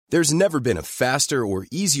There's never been a faster or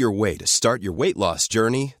easier way to start your weight loss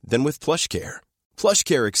journey than with PlushCare.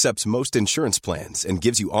 PlushCare accepts most insurance plans and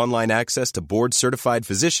gives you online access to board-certified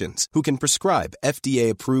physicians who can prescribe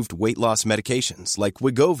FDA-approved weight loss medications like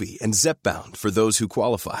Wegovy and Zepbound for those who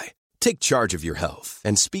qualify. Take charge of your health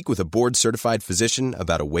and speak with a board-certified physician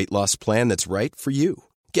about a weight loss plan that's right for you.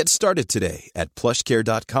 Get started today at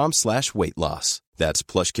plushcare.com/weight loss. That's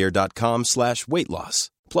plushcare.com/weight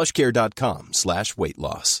loss. plushcare.com/weight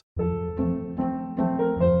loss.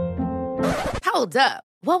 Hold up.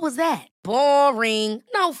 What was that? Boring.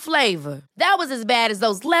 No flavor. That was as bad as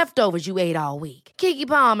those leftovers you ate all week. Keke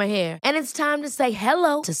Palmer here, and it's time to say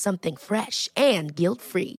hello to something fresh and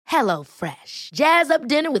guilt-free. Hello Fresh. Jazz up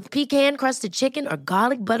dinner with pecan-crusted chicken or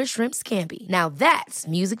garlic butter shrimp scampi. Now that's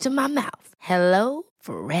music to my mouth. Hello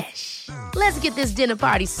Fresh. Let's get this dinner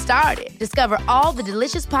party started. Discover all the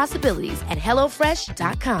delicious possibilities at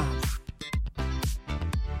hellofresh.com.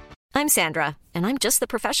 I'm Sandra, and I'm just the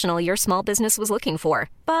professional your small business was looking for.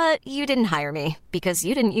 But you didn't hire me because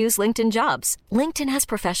you didn't use LinkedIn Jobs. LinkedIn has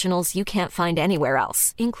professionals you can't find anywhere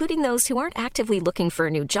else, including those who aren't actively looking for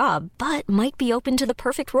a new job, but might be open to the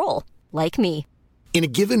perfect role, like me. In a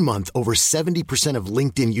given month, over 70% of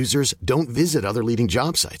LinkedIn users don't visit other leading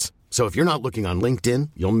job sites. So if you're not looking on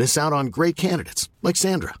LinkedIn, you'll miss out on great candidates, like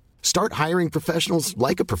Sandra. Start hiring professionals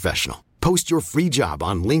like a professional. Post your free job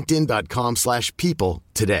on linkedin.com/people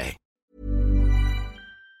today.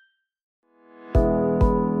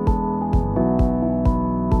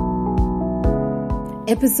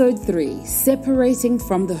 Episode 3, Separating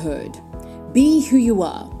from the Herd. Be who you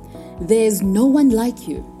are. There's no one like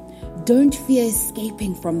you. Don't fear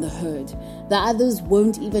escaping from the herd. The others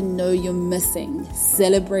won't even know you're missing.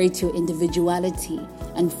 Celebrate your individuality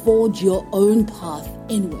and forge your own path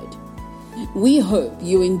inward. We hope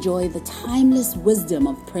you enjoy the timeless wisdom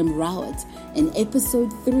of Prem Rawat in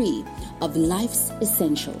episode 3 of Life's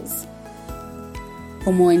Essentials.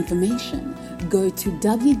 For more information, go to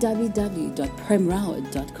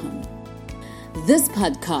www.premrawat.com. This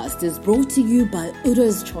podcast is brought to you by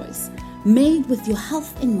Udo's Choice, made with your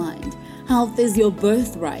health in mind. Health is your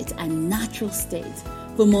birthright and natural state.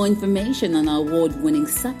 For more information on our award-winning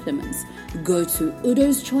supplements, go to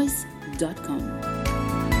udoschoice.com.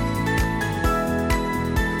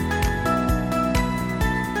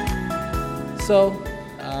 So,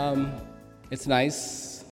 it's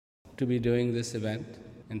nice to be doing this event.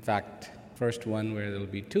 In fact, first one where there'll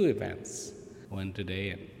be 2 events, one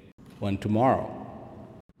today and one tomorrow.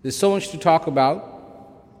 There's so much to talk about,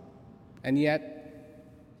 and yet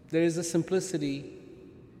there is a simplicity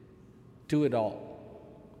to it all.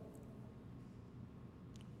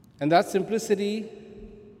 And that simplicity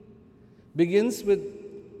begins with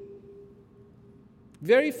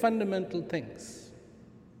very fundamental things.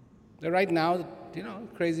 Right now,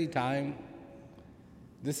 crazy time.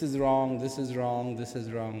 This is wrong, this is wrong, this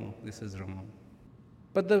is wrong, this is wrong.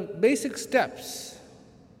 But the basic steps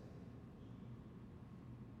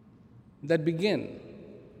that begin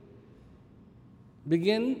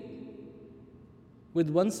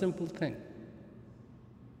with one simple thing.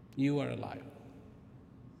 You are alive.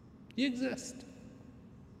 You exist.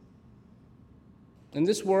 In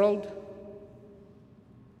this world,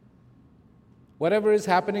 whatever is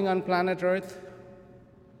happening on planet Earth,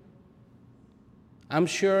 I'm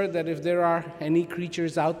sure that if there are any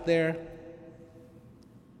creatures out there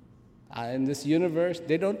in this universe,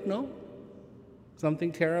 they don't know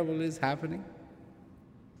something terrible is happening.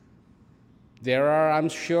 There are, I'm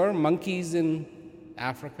sure, monkeys in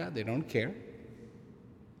Africa, they don't care.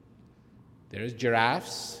 There's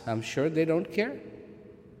giraffes, I'm sure they don't care.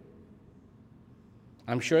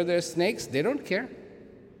 I'm sure there's snakes, they don't care.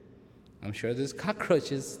 I'm sure there's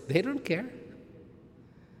cockroaches, they don't care.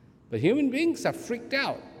 But human beings are freaked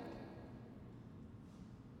out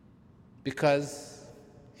because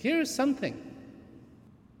here's something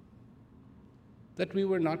that we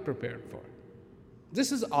were not prepared for.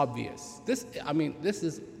 This is obvious. This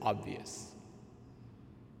is obvious.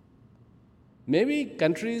 Maybe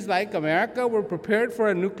countries like America were prepared for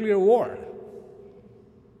a nuclear war,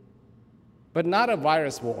 but not a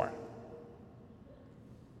virus war.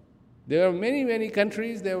 There are many, many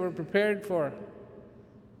countries that were prepared for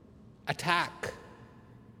attack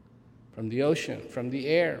from the ocean, from the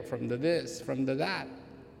air, from the this, from the that.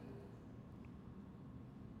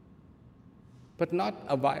 But not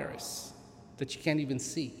a virus that you can't even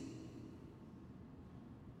see.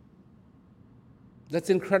 That's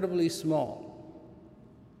incredibly small.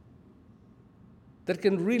 That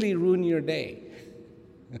can really ruin your day.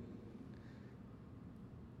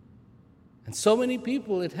 And so many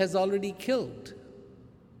people it has already killed.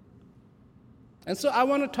 And so I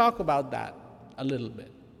want to talk about that a little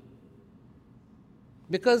bit,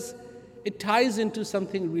 because it ties into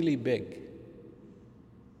something really big.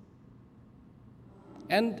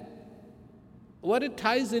 And what it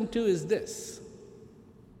ties into is this.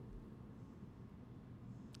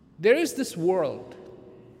 There is this world,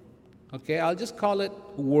 okay, I'll just call it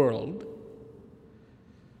world.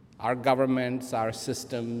 Our governments, our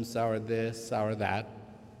systems, our this, our that.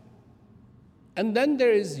 And then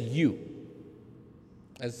there is you,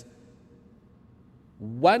 as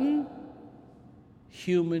one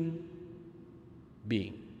human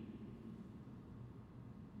being.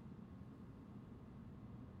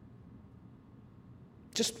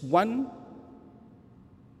 Just one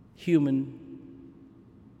human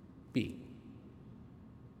being.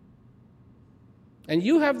 And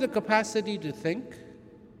you have the capacity to think,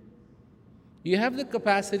 you have the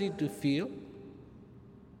capacity to feel,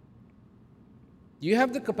 you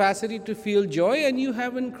have the capacity to feel joy, and you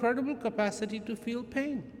have incredible capacity to feel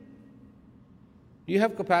pain. You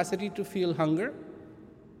have capacity to feel hunger.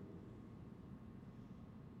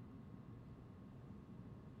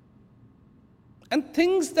 And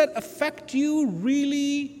things that affect you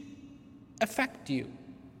really affect you.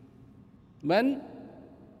 And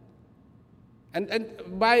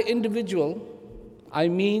by individual, I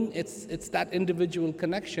mean it's that individual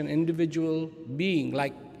connection, individual being.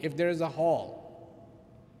 Like if there is a hall,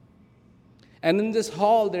 and in this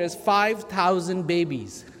hall there is 5,000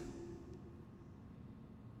 babies.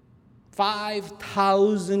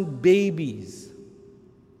 5,000 babies.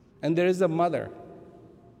 And there is a mother.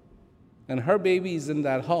 And her baby is in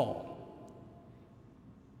that hall.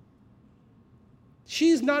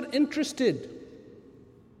 She's not interested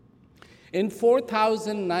in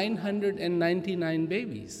 4,999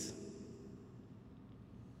 babies.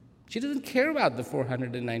 She doesn't care about the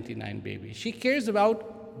 499 babies. She cares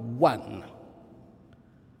about one,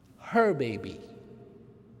 her baby.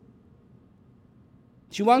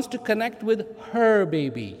 She wants to connect with her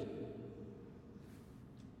baby.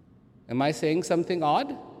 Am I saying something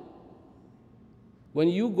odd? When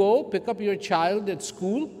you go pick up your child at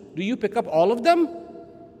school, do you pick up all of them?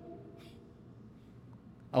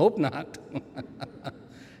 I hope not.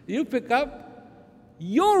 You pick up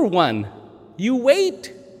your one. You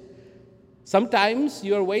wait. Sometimes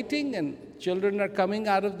you're waiting and children are coming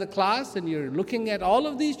out of the class and you're looking at all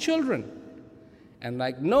of these children. And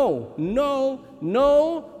like, no, no,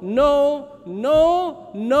 no, no, no,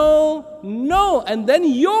 no, no. And then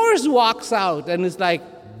yours walks out and it's like,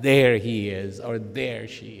 there he is, or there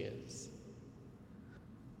she is.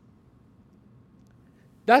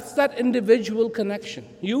 That's that individual connection.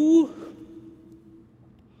 You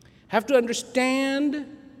have to understand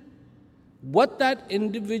what that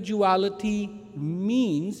individuality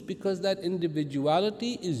means, because that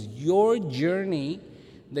individuality is your journey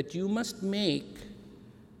that you must make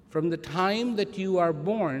from the time that you are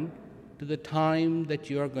born to the time that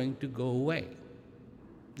you are going to go away.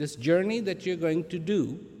 This journey that you're going to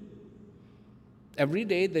do every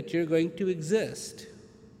day that you're going to exist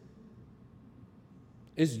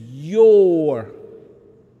is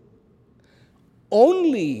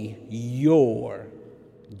only your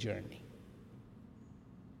journey.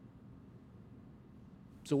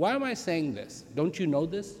 So why am I saying this? Don't you know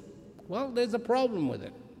this? Well, there's a problem with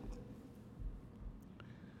it.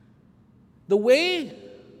 The way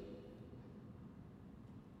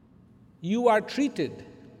you are treated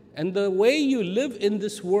and the way you live in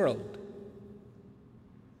this world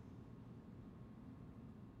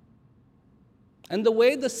and the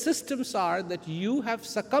way the systems are that you have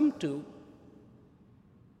succumbed to,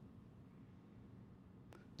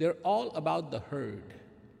 they're all about the herd,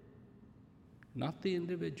 not the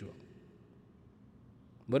individual.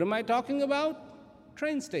 What am I talking about?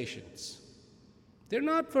 Train stations. They're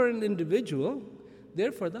not for an individual,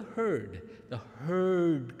 they're for the herd. The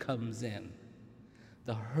herd comes in.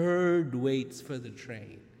 The herd waits for the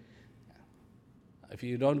train. If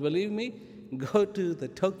you don't believe me, go to the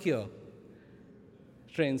Tokyo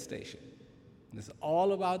train station. It's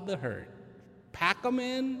all about the herd. Pack them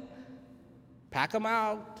in, pack them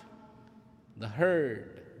out. The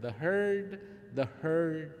herd, the herd, the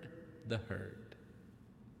herd, the herd.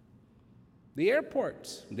 The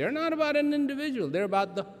airports, they're not about an individual, they're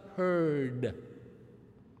about the herd.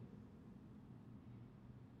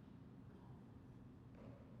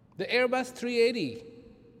 The Airbus 380,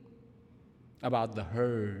 about the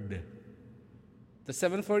herd. The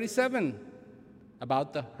 747,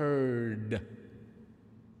 about the herd.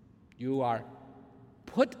 You are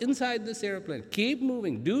put inside this airplane. Keep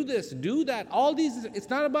moving. Do this, do that. All these, it's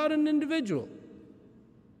not about an individual.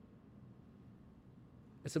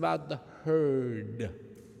 It's about the herd.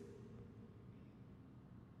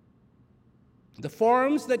 The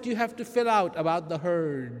forms that you have to fill out about the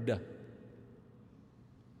herd,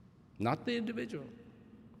 not the individual.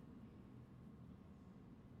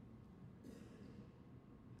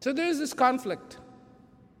 So there is this conflict.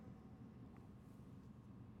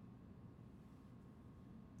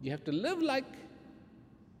 You have to live like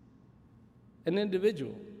an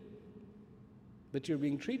individual, but you're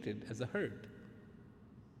being treated as a herd.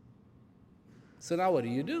 So now what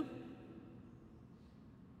do?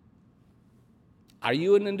 Are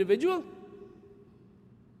you an individual?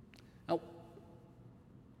 Now,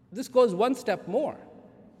 this goes one step more.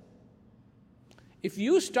 If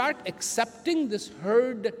you start accepting this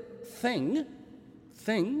herd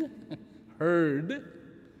herd,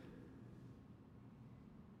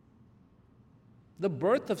 the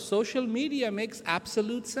birth of social media makes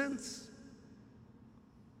absolute sense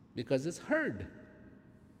because it's herd.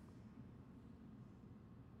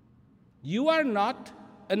 You are not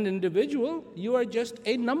an individual, you are just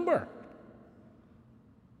a number.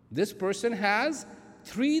 This person has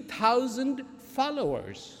 3,000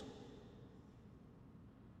 followers.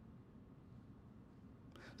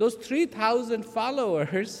 Those 3,000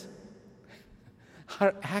 followers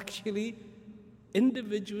are actually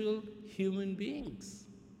individual human beings.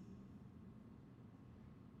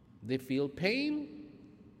 They feel pain,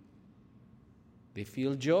 they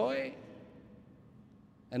feel joy,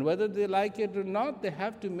 and whether they like it or not, they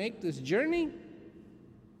have to make this journey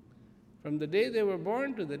from the day they were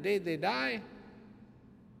born to the day they die,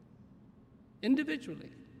 individually.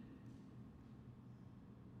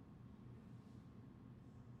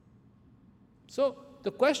 So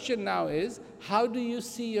the question now is, how do you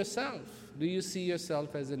see yourself? Do you see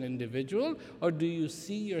yourself as an individual, or do you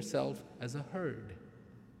see yourself as a herd?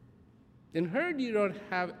 In herd, you don't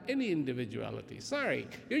have any individuality. Sorry,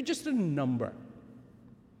 you're just a number.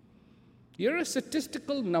 You're a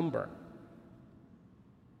statistical number.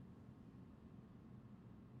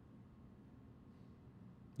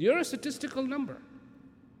 You're a statistical number.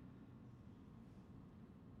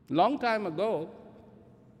 Long time ago,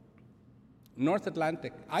 North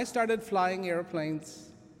Atlantic, I started flying airplanes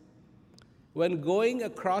when going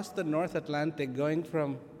across the North Atlantic, going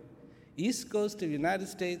from East Coast of the United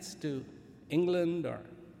States to England or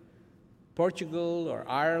Portugal or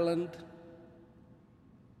Ireland,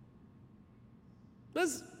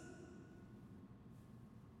 was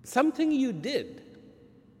something you did.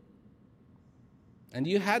 And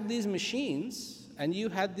you had these machines, and you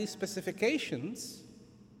had these specifications.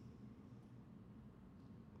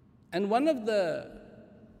 And one of the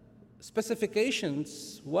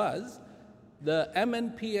specifications was the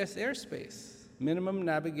MNPS airspace, Minimum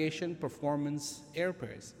Navigation Performance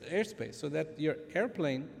airspace, so that your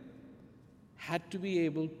airplane had to be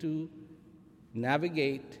able to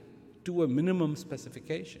navigate to a minimum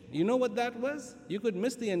specification. You know what that was? You could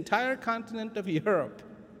miss the entire continent of Europe,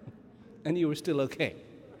 and you were still okay.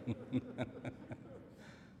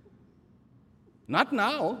 Not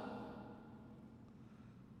now.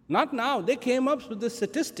 Not now. They came up with the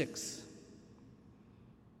statistics.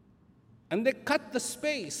 And they cut the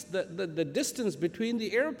space, the distance between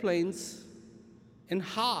the airplanes in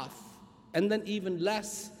half, and then even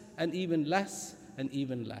less, and even less, and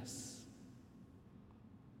even less.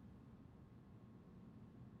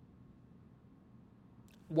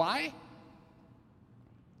 Why?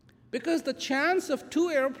 Because the chance of two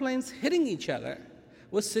airplanes hitting each other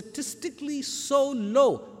was statistically so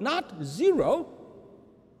low, not zero,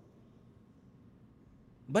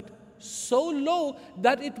 but so low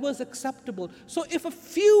that it was acceptable. So if a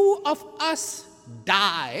few of us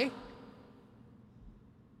die,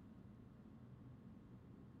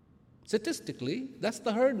 statistically, that's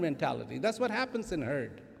the herd mentality. That's what happens in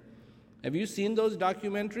herd. Have you seen those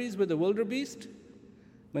documentaries with the wildebeest?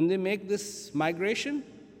 When they make this migration,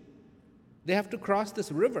 they have to cross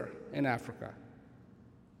this river in Africa.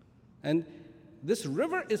 And this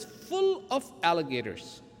river is full of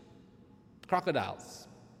alligators, crocodiles,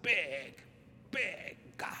 big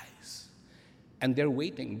guys. And they're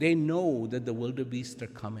waiting. They know that the wildebeest are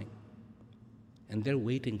coming. And they're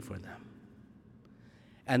waiting for them.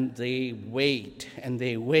 And they wait, and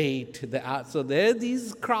they wait. So there are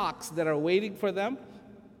these crocs that are waiting for them.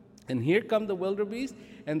 And here come the wildebeest,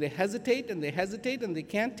 and they hesitate, and they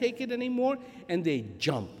can't take it anymore, and they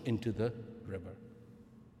jump into the river.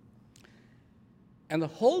 And the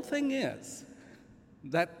whole thing is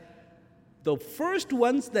that the first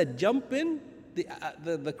ones that jump in,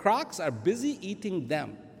 the crocs are busy eating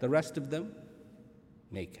them. The rest of them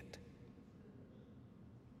make it.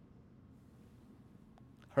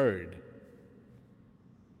 Herd.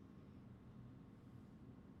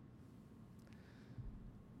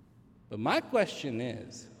 But my question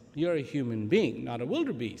is, you're a human being, not a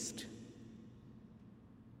wildebeest.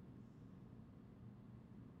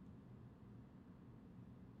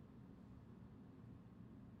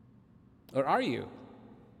 Or are you?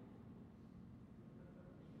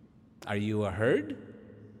 Are you a herd?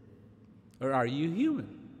 Or are you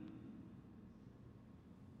human?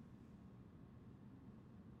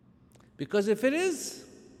 Because if it is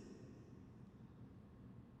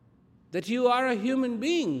that you are a human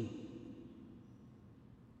being,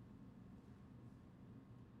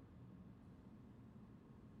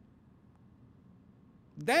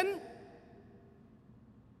 then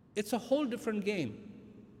it's a whole different game.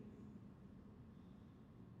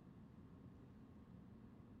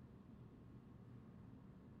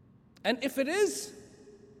 And if it is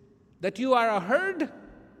that you are a herd,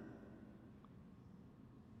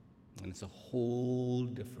 then it's a whole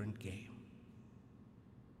different game.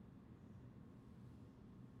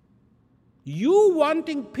 You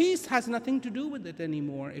wanting peace has nothing to do with it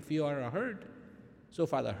anymore if you are a herd. So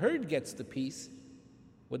far the herd gets the peace.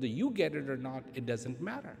 Whether you get it or not, it doesn't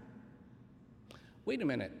matter. Wait a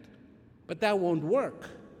minute, but that won't work.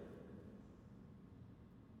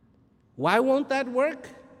 Why won't that work?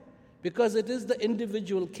 Because it is the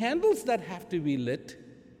individual candles that have to be lit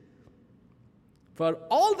for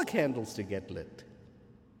all the candles to get lit.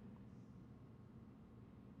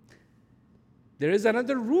 There is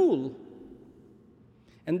another rule,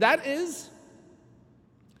 and that is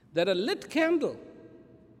that a lit candle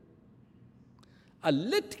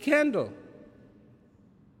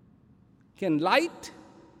can light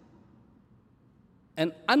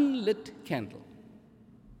an unlit candle.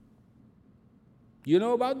 You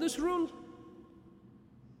know about this rule?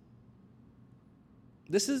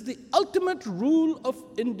 This is the ultimate rule of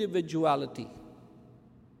individuality.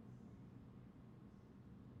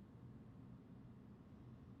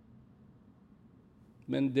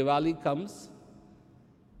 When Diwali comes,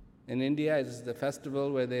 in India, it is the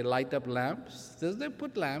festival where they light up lamps. They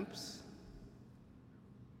put lamps.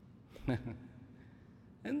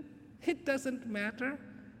 And it doesn't matter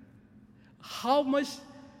how much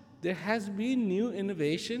there has been new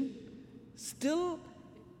innovation, still,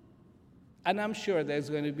 and I'm sure there's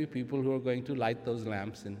going to be people who are going to light those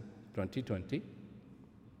lamps in 2020.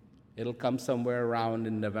 It'll come somewhere around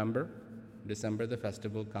in November. December, the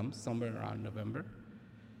festival comes, somewhere around November.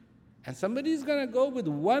 And somebody's going to go with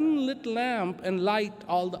one lit lamp and light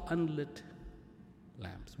all the unlit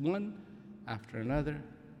lamps. One after another,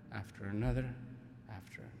 after another,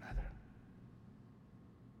 after another,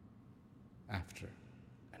 after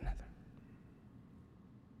another.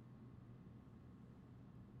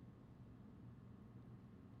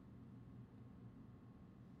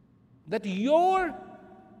 That your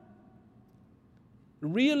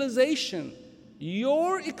realization,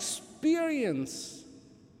 your experience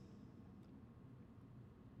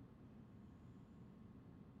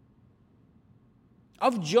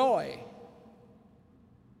of joy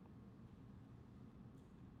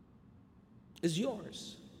is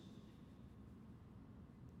yours.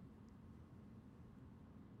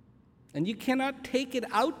 And you cannot take it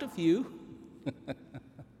out of you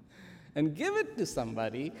and give it to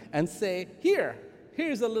somebody and say,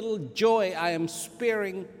 here's a little joy I am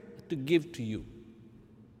sparing to give to you.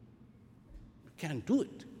 You can't do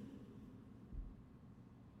it.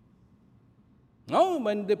 No,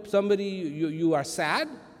 when somebody, you are sad,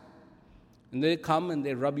 and they come and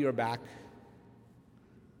they rub your back.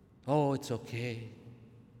 Oh, it's okay.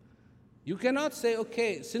 You cannot say,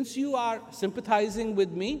 okay, since you are sympathizing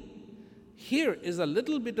with me, here is a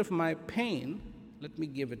little bit of my pain, let me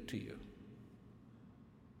give it to you.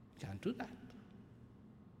 Can't do that.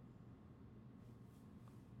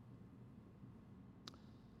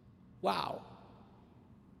 Wow.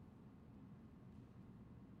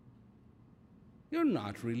 You're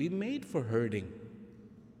not really made for herding.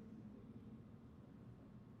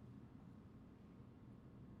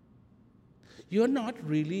 You're not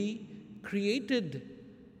really created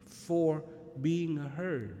for being a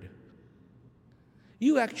herd.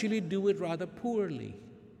 You actually do it rather poorly.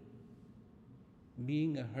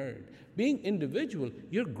 Being a herd. Being individual,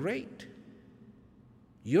 you're great.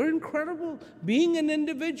 You're incredible. Being an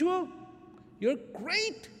individual, you're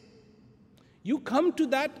great. You come to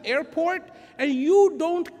that airport and you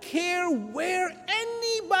don't care where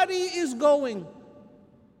anybody is going.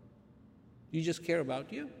 You just care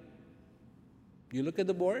about you. You look at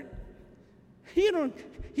the board. You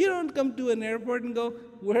don't come to an airport and go,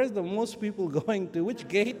 where's the most people going to? Which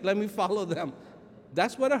gate? Let me follow them.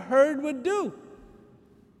 That's what a herd would do.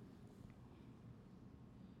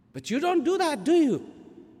 But you don't do that, do you?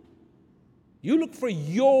 You look for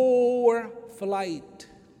your flight.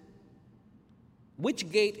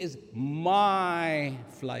 Which gate is my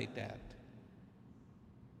flight at?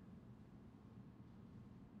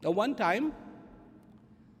 Now, one time,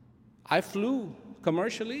 I flew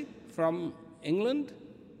commercially from England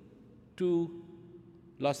to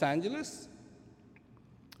Los Angeles.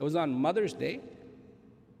 It was on Mother's Day.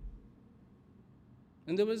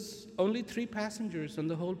 And there was only 3 passengers on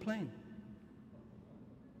the whole plane.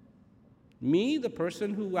 Me, the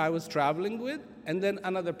person who I was traveling with, and then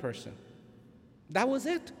another person. That was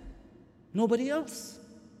it. Nobody else.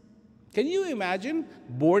 Can you imagine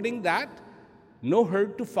boarding that? No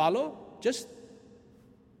herd to follow? Just,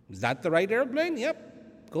 is that the right airplane?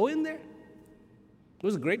 Yep, go in there. It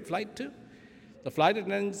was a great flight too. The flight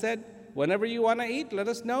attendant said, whenever you want to eat, let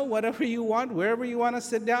us know. Whatever you want, wherever you want to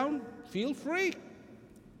sit down, feel free.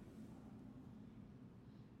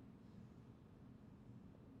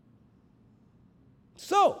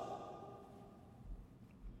 So,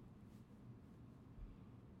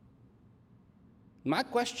 my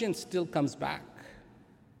question still comes back.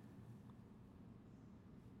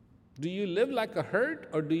 Do you live like a herd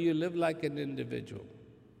or do you live like an individual?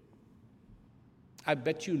 I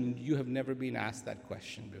bet you have never been asked that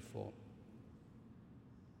question before.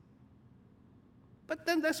 But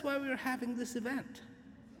then that's why we're having this event.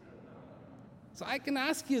 So I can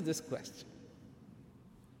ask you this question.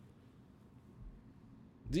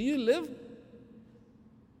 Do you live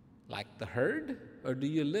like the herd or do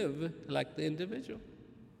you live like the individual?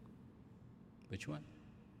 Which one?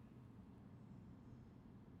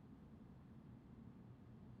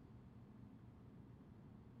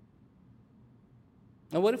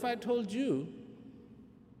 Now, what if I told you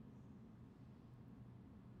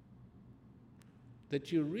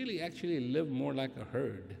that you really actually live more like a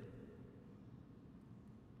herd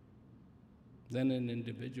than an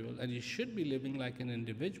individual, and you should be living like an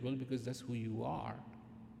individual because that's who you are?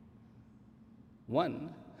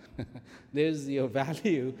 One, there's your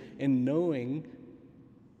value in knowing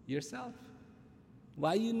yourself.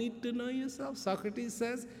 Why you need to know yourself? Socrates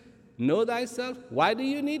says, know thyself. Why do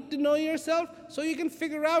you need to know yourself? So you can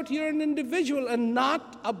figure out you're an individual and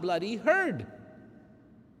not a bloody herd.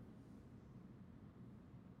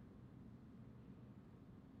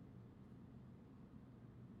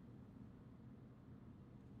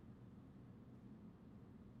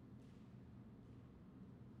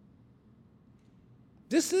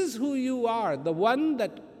 This is who you are, the one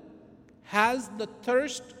that has the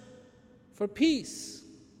thirst for peace.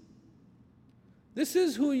 This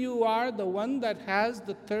is who you are, the one that has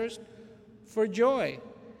the thirst for joy.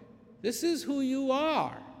 This is who you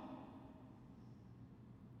are.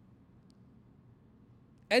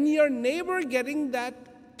 And your neighbor getting that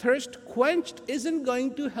thirst quenched isn't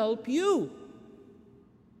going to help you.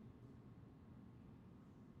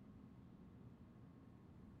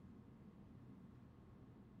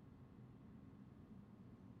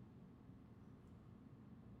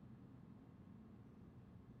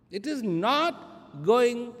 It is not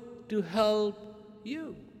going to help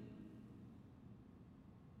you.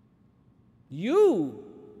 You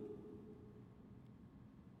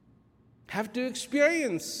have to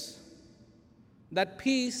experience that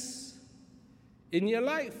peace in your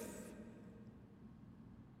life.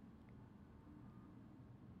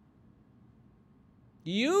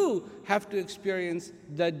 You have to experience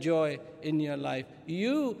that joy in your life.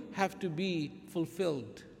 You have to be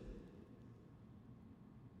fulfilled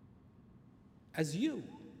as you.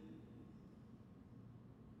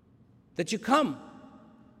 That you come,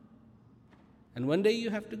 and one day you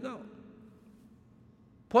have to go.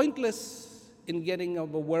 Pointless in getting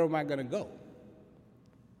over where am I going to go?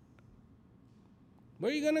 Where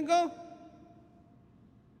are you going to go?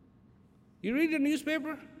 You read a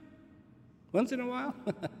newspaper once in a while.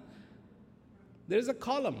 There's a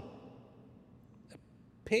column, a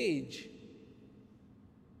page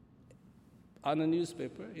on a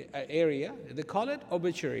newspaper area. They call it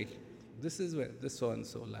obituary. This is where this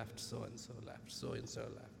so-and-so left, so-and-so left, so-and-so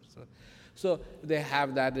left. So they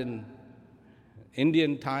have that in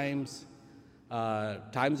Indian Times,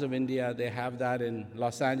 Times of India. They have that in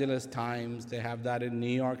Los Angeles Times. They have that in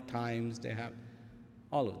New York Times. They have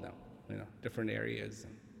all of them, different areas.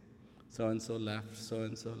 So-and-so left,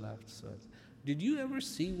 so-and-so left, so-and-so. Did you ever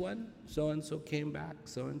see one? So-and-so came back,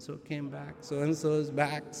 so-and-so came back, so-and-so is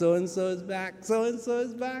back, so-and-so is back, so-and-so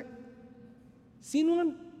is back. Seen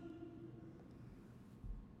one?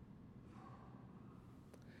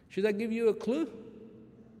 Should I give you a clue?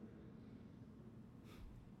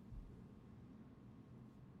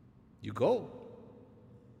 You go.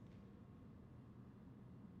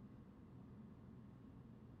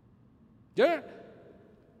 Sure.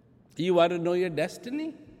 You want to know your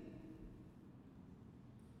destiny?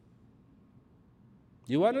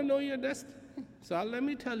 You want to know your destiny? So let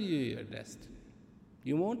me tell you your destiny.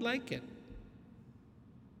 You won't like it.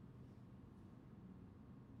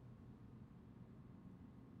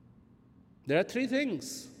 There are three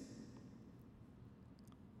things.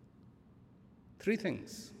 Three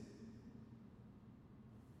things.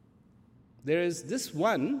 There is this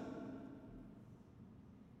one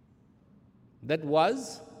that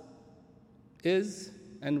was, is,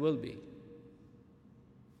 and will be,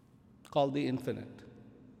 called the infinite.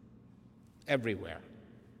 Everywhere.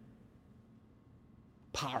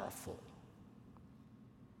 Powerful.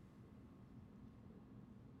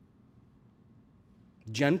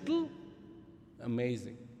 Gentle,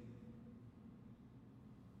 amazing.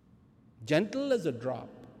 Gentle as a drop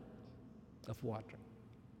of water.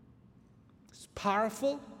 It's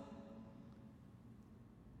powerful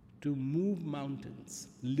to move mountains,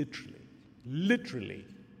 literally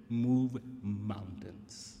move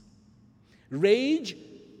mountains. Rage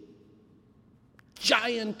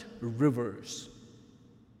giant rivers.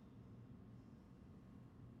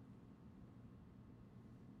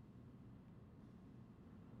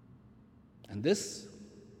 And this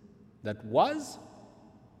that was,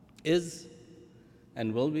 is,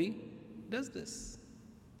 and will be, does this.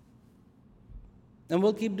 And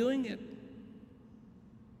we'll keep doing it.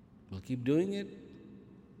 We'll keep doing it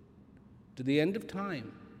to the end of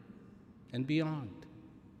time and beyond.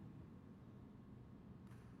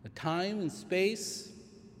 The time and space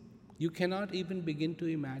you cannot even begin to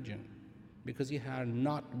imagine because you are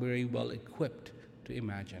not very well equipped to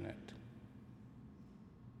imagine it.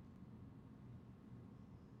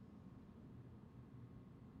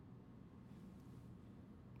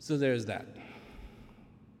 So there's that.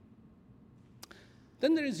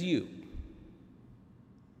 Then there is you.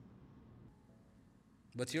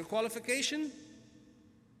 What's your qualification?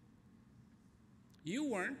 You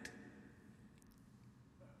weren't.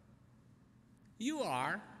 You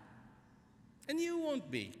are, and you won't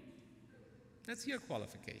be. That's your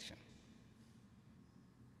qualification.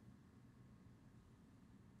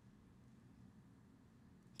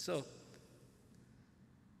 So,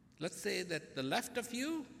 let's say that the left of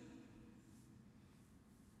you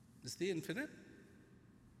is the infinite.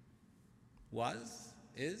 Was,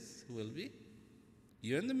 is, will be.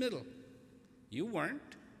 You're in the middle. You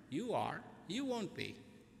weren't, you are, you won't be.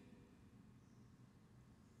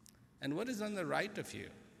 And what is on the right of you?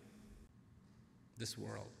 This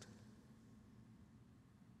world.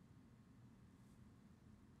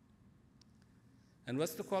 And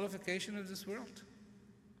what's the qualification of this world?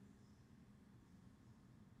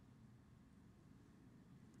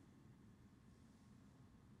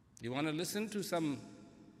 You want to listen to some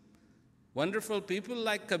wonderful people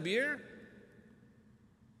like Kabir,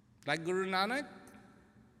 like Guru Nanak?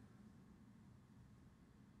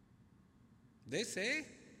 They say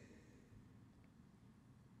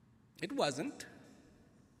it wasn't.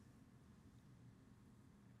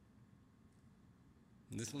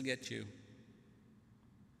 This will get you.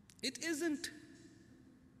 It isn't.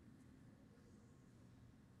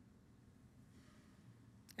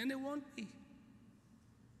 And it won't be.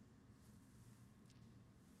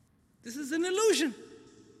 This is an illusion.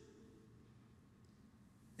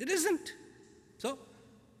 It isn't. So,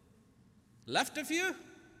 left of you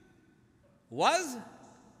was,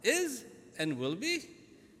 is, and will be.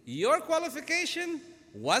 Your qualification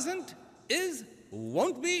wasn't, is,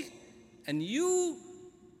 won't be, and you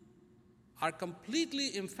are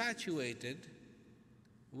completely infatuated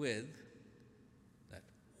with that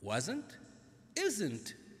wasn't,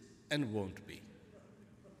 isn't, and won't be.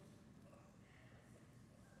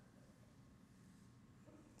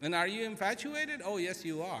 And are you infatuated? Oh, yes,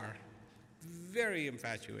 you are. Very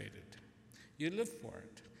infatuated. You live for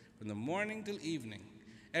it from the morning till evening.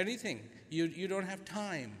 Anything. You don't have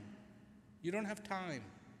time. You don't have time.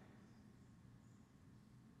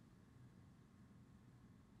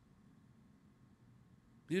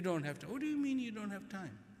 You don't have time. What do you mean you don't have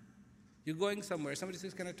time? You're going somewhere. Somebody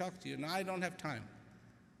says, can I talk to you? No, I don't have time.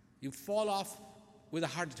 You fall off with a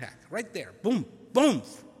heart attack. Right there. Boom. Boom.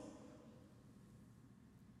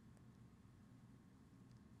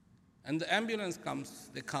 And the ambulance comes,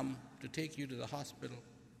 they come to take you to the hospital.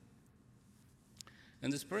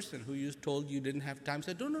 And this person who you told you didn't have time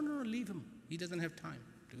said, no, leave him. He doesn't have time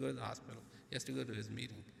to go to the hospital. He has to go to his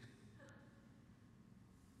meeting.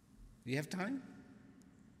 You have time?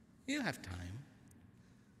 You have time.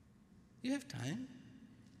 You have time.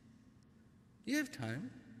 You have time.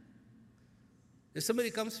 If somebody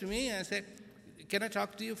comes to me and I say, can I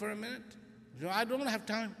talk to you for a minute? No, I don't have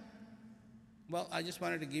time. Well, I just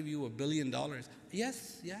wanted to give you $1 billion.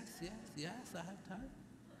 Yes, I have time.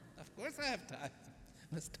 Of course I have time.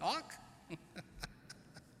 Let's talk.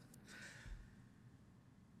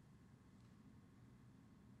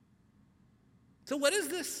 So what is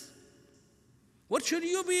this? What should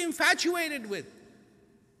you be infatuated with?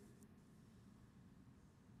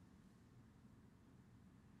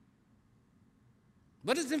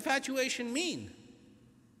 What does infatuation mean?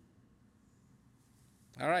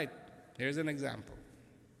 All right, here's an example.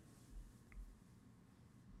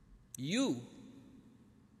 You,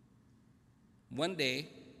 one day,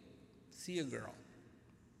 see a girl.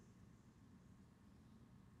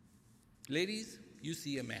 Ladies, you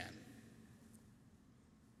see a man.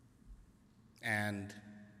 And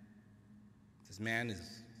this man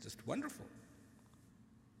is just wonderful.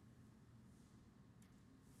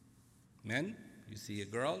 Men, you see a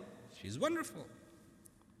girl, she's wonderful.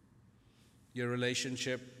 Your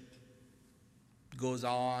relationship goes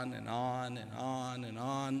on and on and on and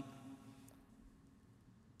on.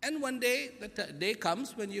 And one day, the day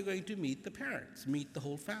comes when you're going to meet the parents, meet the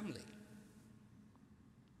whole family.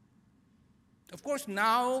 Of course,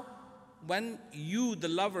 now, when you, the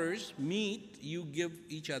lovers, meet, you give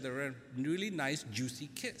each other a really nice, juicy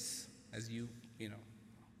kiss as you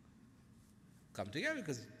come together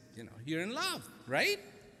because, you're in love, right?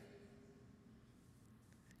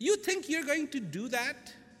 You think you're going to do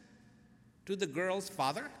that to the girl's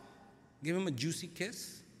father? Give him a juicy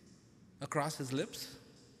kiss across his lips?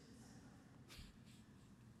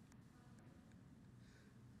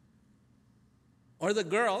 Or the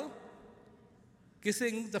girl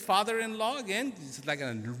kissing the father-in-law again, it's like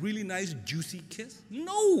a really nice, juicy kiss?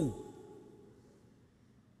 No!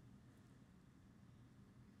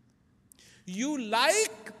 You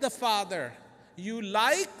like the father, you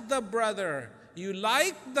like the brother, you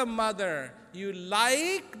like the mother, you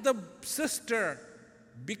like the sister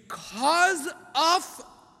because of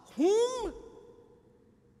whom?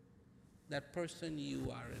 That person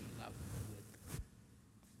you are in love with.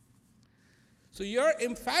 So you're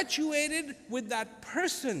infatuated with that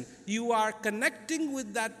person. You are connecting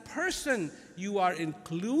with that person. You are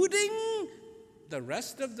including the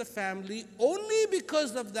rest of the family only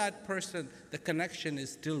because of that person. The connection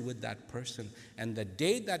is still with that person. And the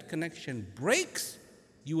day that connection breaks,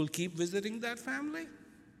 you will keep visiting that family?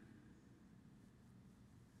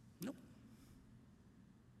 Nope.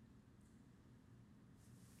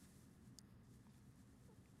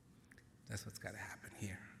 That's what's got to happen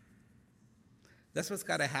here. That's what's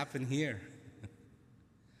got to happen here.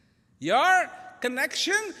 Your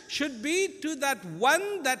connection should be to that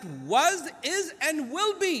one that was, is, and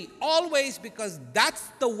will be always, because that's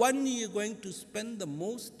the one you're going to spend the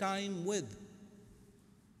most time with.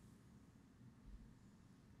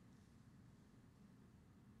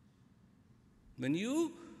 When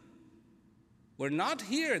you were not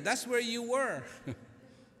here, that's where you were.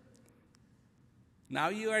 Now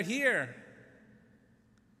you are here.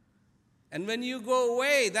 And when you go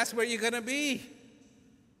away, that's where you're going to be.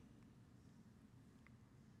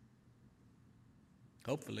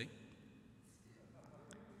 Hopefully.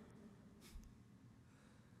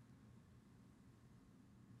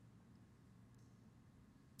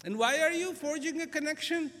 And why are you forging a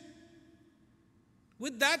connection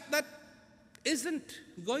with that isn't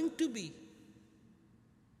going to be?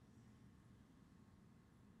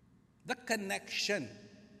 The connection.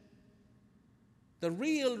 The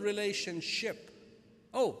real relationship.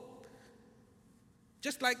 Oh,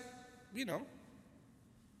 just like,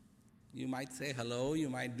 you might say hello, you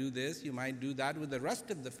might do this, you might do that with the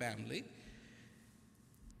rest of the family.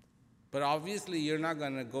 But obviously you're not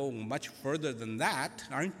going to go much further than that,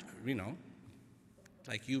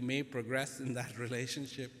 like you may progress in that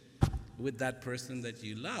relationship with that person that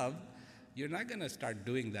you love. You're not going to start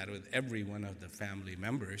doing that with every one of the family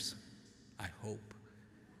members, I hope.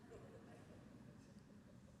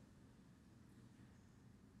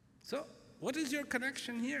 So, what is your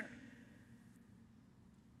connection here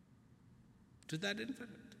to that infinite?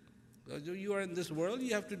 Because you are in this world,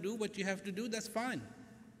 you have to do what you have to do, that's fine.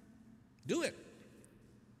 Do it.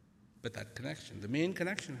 But that connection, the main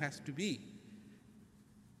connection has to be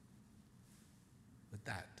with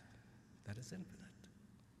that. That is infinite.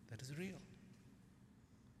 That is real.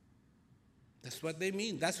 That's what they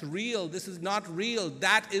mean. That's real. This is not real.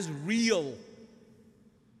 That is real.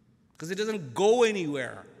 Because it doesn't go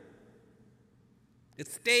anywhere. It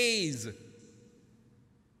stays.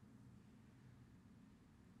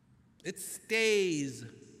 It stays.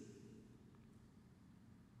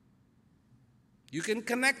 You can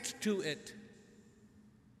connect to it.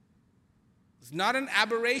 It's not an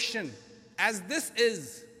aberration, as this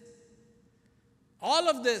is. All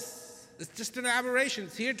of this is just an aberration.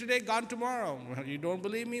 It's here today, gone tomorrow. Well, you don't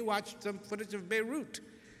believe me? Watch some footage of Beirut.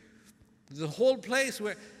 The whole place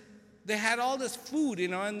where they had all this food,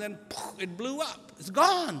 and then it blew up. It's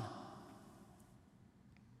gone.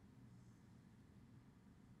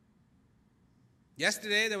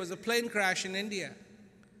 Yesterday, there was a plane crash in India.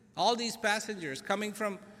 All these passengers coming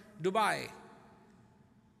from Dubai.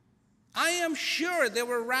 I am sure they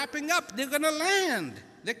were wrapping up. They're going to land.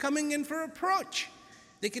 They're coming in for approach.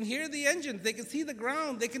 They can hear the engines. They can see the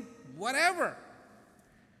ground. They can whatever.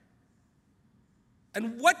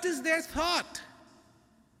 And what is their thought?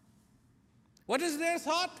 What is their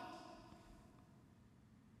thought?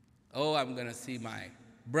 Oh, I'm going to see my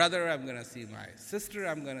brother. I'm going to see my sister.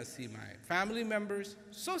 I'm going to see my family members.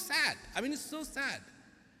 So sad. It's so sad.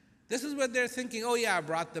 This is what they're thinking. Oh, yeah, I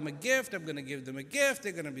brought them a gift. I'm going to give them a gift.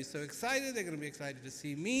 They're going to be so excited. They're going to be excited to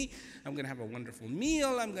see me. I'm going to have a wonderful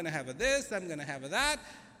meal. I'm going to have a this. I'm going to have a that.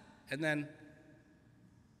 And then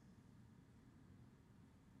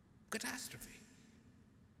catastrophe.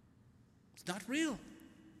 It's not real.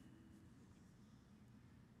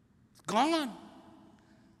 It's gone.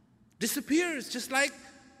 Disappears just like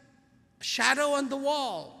a shadow on the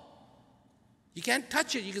wall. You can't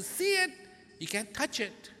touch it. You can see it. You can't touch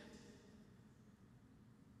it.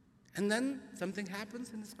 And then something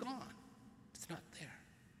happens and it's gone. It's not there.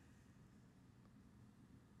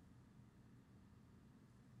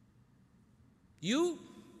 You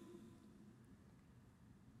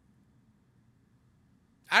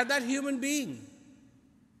are that human being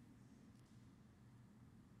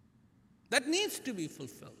that needs to be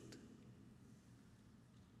fulfilled.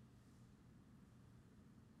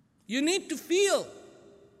 You need to feel.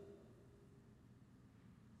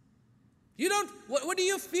 You don't, what do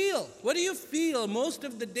you feel? What do you feel most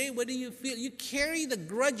of the day? What do you feel? You carry the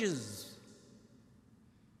grudges.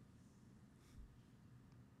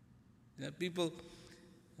 People,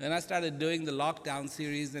 when I started doing the lockdown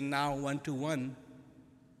series and now 1-to-1,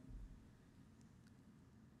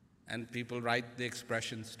 and people write the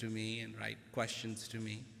expressions to me and write questions to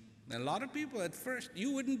me. And a lot of people at first,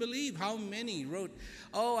 you wouldn't believe how many wrote,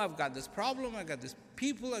 oh, I've got this problem, I got this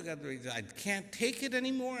people, I can't take it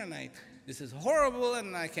anymore, and this is horrible,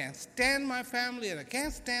 and I can't stand my family, and I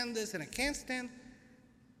can't stand this, and I can't stand.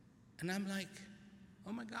 And I'm like,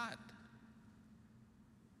 oh my God.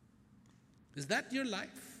 Is that your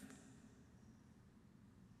life?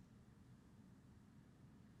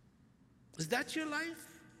 Is that your life?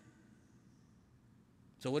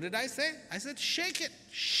 So what did I say? I said, shake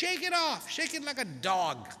it off, shake it like a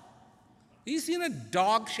dog. You seen a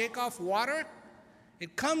dog shake off water?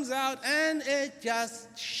 It comes out and it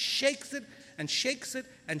just shakes it and shakes it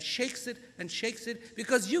and shakes it and shakes it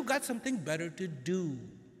because you got something better to do.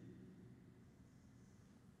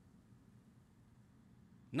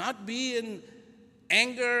 Not be in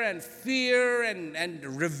anger and fear and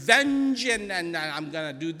revenge and I'm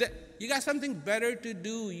going to do that. You got something better to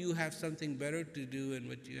do. You have something better to do, and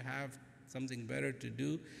what you have something better to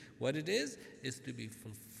do, what it is to be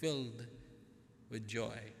fulfilled with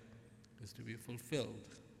joy, is to be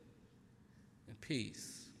fulfilled in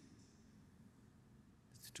peace.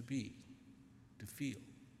 It's to feel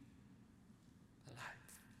alive.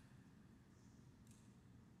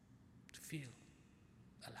 To feel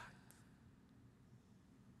alive.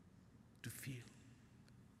 To feel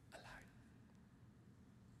alive.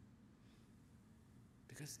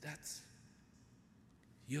 Because that's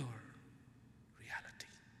your reality.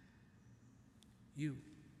 You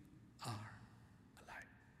are alive.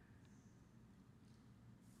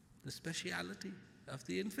 The speciality of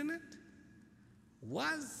the infinite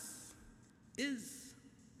was, is,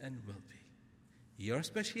 and will be. Your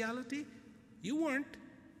speciality, you weren't,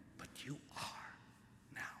 but you are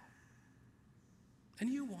now.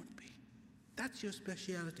 And you won't be. That's your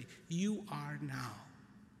speciality. You are now.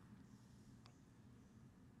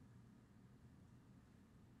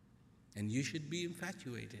 And you should be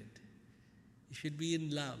infatuated. You should be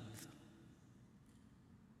in love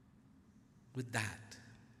with that.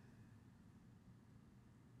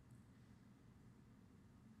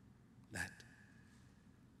 That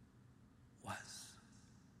was,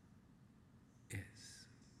 is,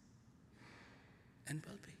 and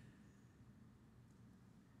will be.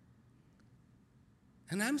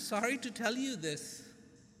 And I'm sorry to tell you this,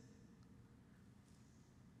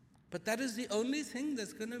 but that is the only thing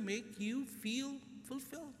that's going to make you feel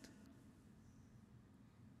fulfilled.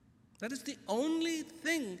 That is the only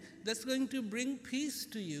thing that's going to bring peace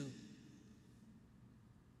to you.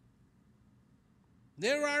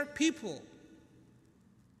 There are people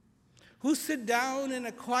who sit down in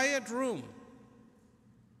a quiet room,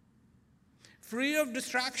 free of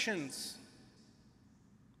distractions.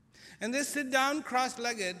 And they sit down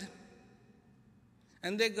cross-legged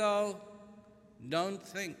and they go, don't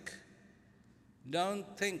think,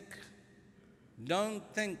 don't think, don't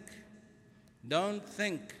think, don't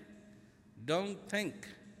think, don't think,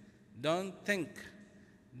 don't think,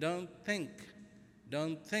 don't think,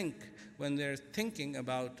 don't think. When they're thinking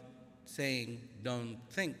about saying, don't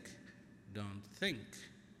think, don't think,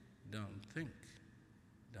 don't think,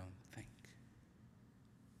 don't think.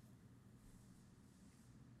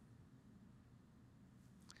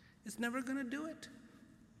 It's never going to do it.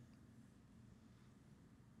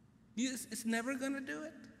 It's never going to do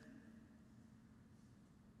it.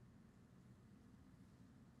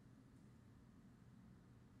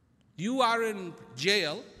 You are in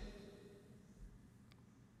jail,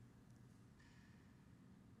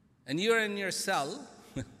 and you're in your cell,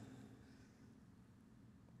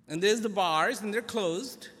 and there's the bars, and they're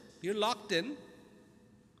closed. You're locked in.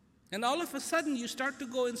 And all of a sudden, you start to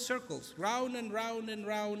go in circles, round and round and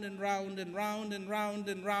round and round and round and round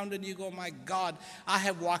and round, and you go, my God, I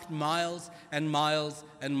have walked miles and miles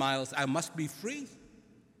and miles. I must be free.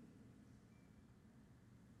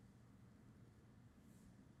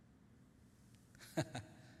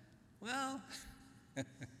 Well,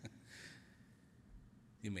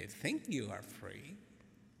 you may think you are free,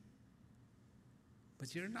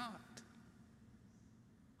 but you're not,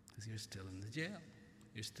 because you're still in the jail.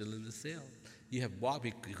 You're still in the cell. You have walked,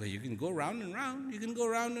 because you can go round and round. You can go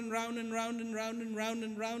round and round and round and round and round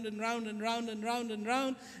and round and round and round and round and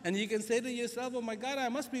round, and you can say to yourself, oh my God, I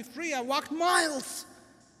must be free. I walked miles.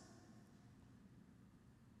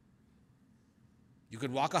 You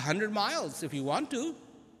could walk 100 miles if you want to.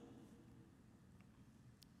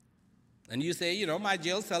 And you say, my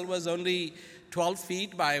jail cell was only 12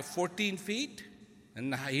 feet by 14 feet,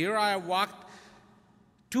 and here I walked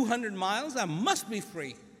 200 miles, I must be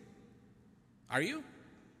free. Are you?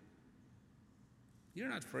 You're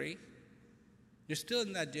not free. You're still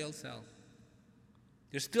in that jail cell.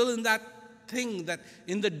 You're still in that thing, that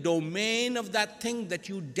in the domain of that thing that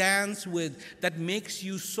you dance with, that makes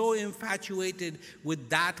you so infatuated with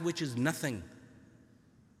that which is nothing.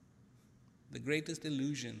 The greatest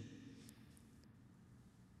illusion.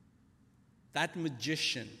 That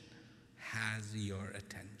magician has your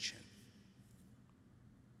attention.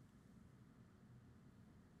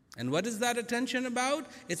 And what is that attention about?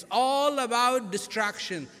 It's all about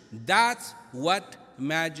distraction. That's what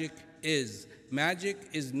magic is. Magic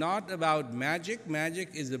is not about magic. Magic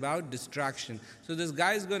is about distraction. So this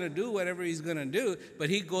guy is going to do whatever he's going to do, but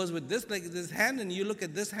he goes with this, like this hand, and you look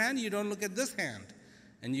at this hand, you don't look at this hand.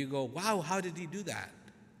 And you go, wow, how did he do that?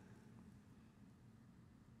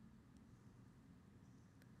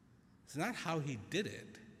 It's not how he did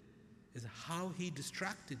it. It's how he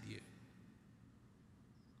distracted you.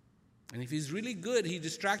 And if he's really good, he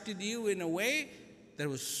distracted you in a way that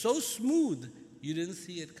was so smooth, you didn't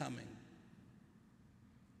see it coming.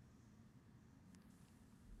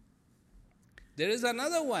 There is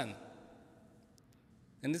another one,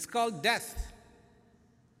 and it's called death.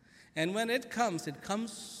 And when it comes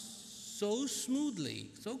so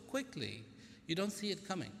smoothly, so quickly, you don't see it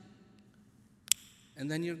coming.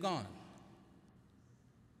 And then you're gone.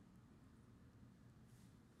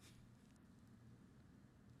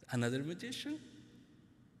 Another magician?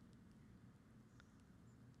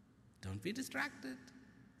 Don't be distracted.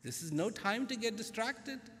 This is no time to get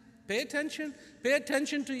distracted. Pay attention. Pay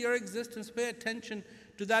attention to your existence. Pay attention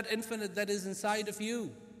to that infinite that is inside of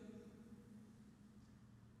you.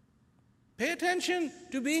 Pay attention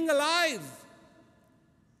to being alive.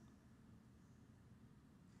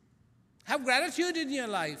 Have gratitude in your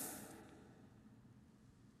life.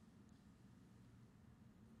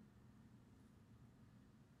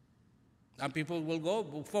 Some people will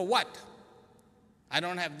go, for what? I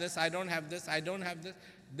don't have this, I don't have this, I don't have this.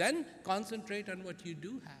 Then concentrate on what you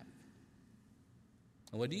do have.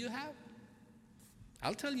 What do you have?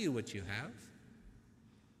 I'll tell you what you have.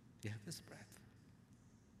 You have this breath.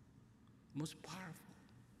 Most powerful,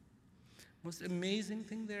 most amazing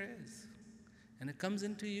thing there is. And it comes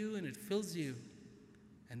into you and it fills you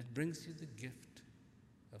and it brings you the gift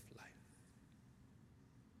of life.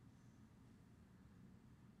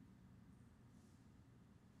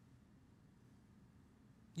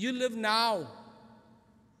 You live now.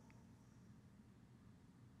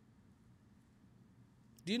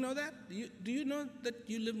 Do you know that? Do you know that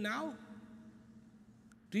you live now?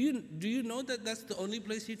 Do you know that that's the only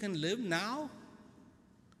place you can live now?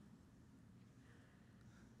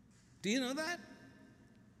 Do you know that?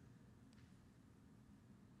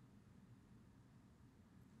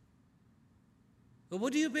 But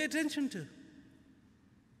what do you pay attention to?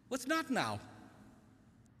 What's not now?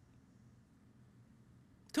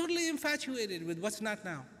 Totally infatuated with what's not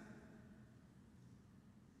now.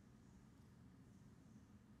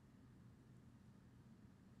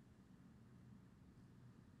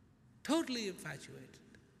 Totally infatuated.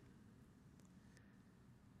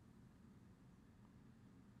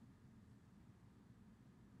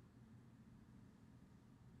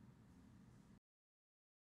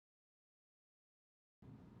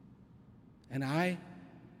 And I,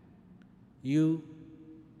 you,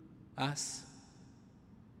 us,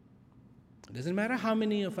 it doesn't matter how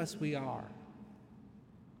many of us we are.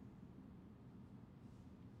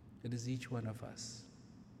 It is each one of us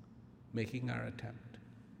making our attempt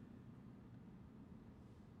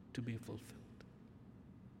to be fulfilled.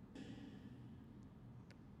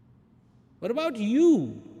 What about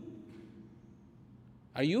you?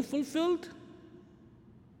 Are you fulfilled?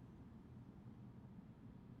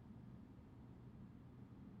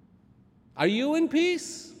 Are you in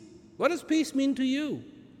peace? What does peace mean to you?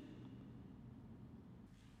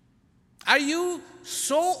 Are you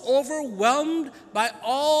so overwhelmed by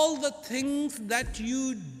all the things that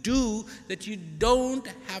you do that you don't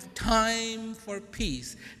have time for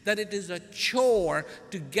peace? That it is a chore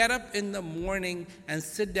to get up in the morning and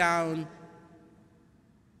sit down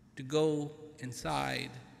to go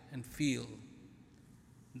inside and feel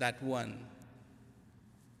that one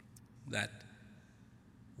that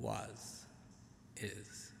was,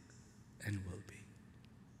 is, and will be.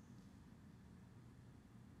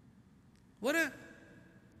 What a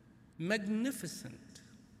magnificent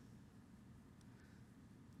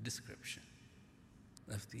description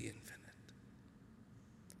of the infinite.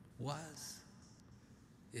 Was,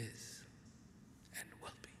 is, and will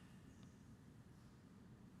be.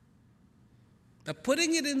 Now,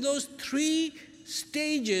 putting it in those three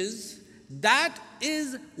stages, that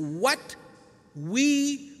is what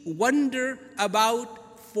we wonder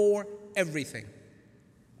about for everything.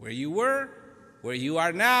 Where you were, where you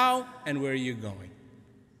are now, and where you're going.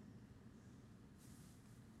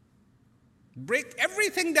 Break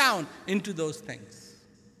everything down into those things.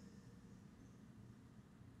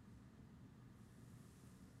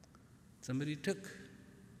 Somebody took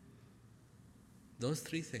those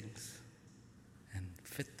three things and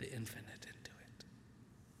fit the infinite into it.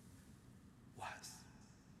 Was.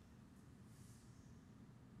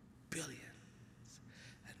 Billions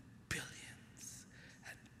and billions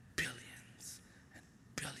and billions and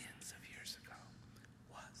billions of years ago.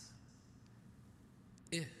 Was.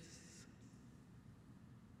 Is.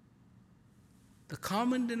 The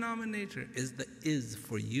common denominator is the is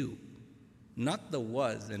for you. Not the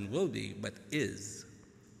was and will be, but is.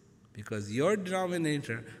 Because your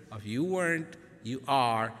denominator of you weren't, you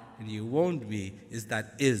are, and you won't be is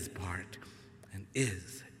that is part. And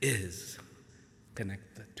is.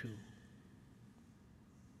 Connect the two.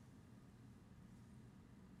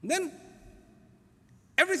 Then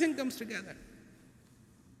everything comes together.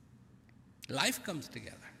 Life comes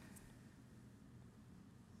together.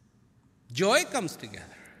 Joy comes together.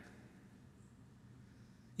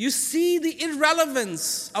 You see the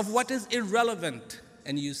irrelevance of what is irrelevant,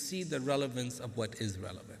 and you see the relevance of what is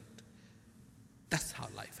relevant. That's how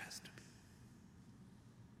life has to be.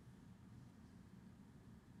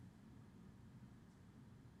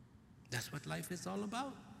 That's what life is all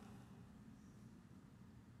about.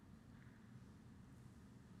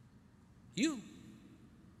 You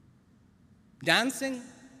dancing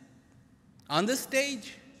on the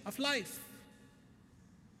stage of life.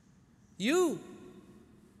 You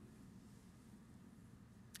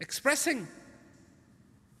expressing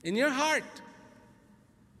in your heart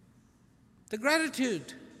the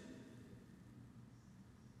gratitude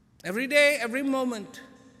every day, every moment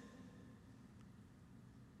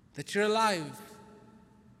that you're alive.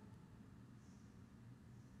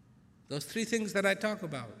 Those three things that I talk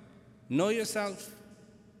about. Know yourself.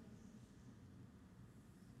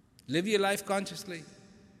 Live your life consciously.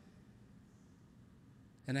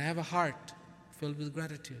 And I have a heart filled with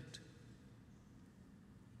gratitude.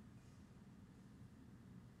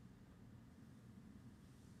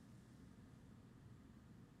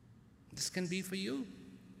 This can be for you.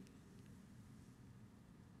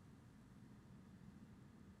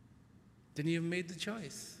 Then you've made the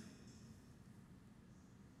choice.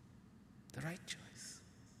 The right choice.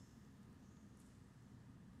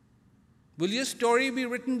 Will your story be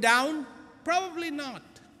written down? Probably not.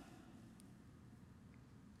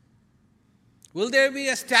 Will there be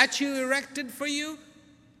a statue erected for you?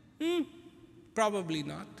 Probably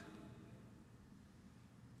not.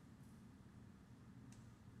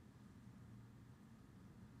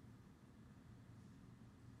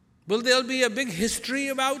 Will there be a big history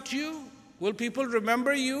about you? Will people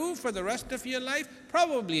remember you for the rest of your life?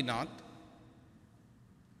 Probably not.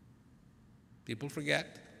 People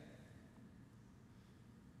forget.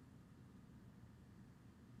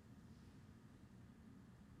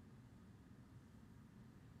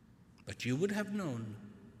 But you would have known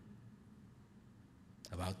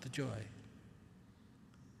about the joy,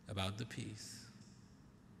 about the peace,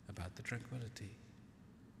 about the tranquility.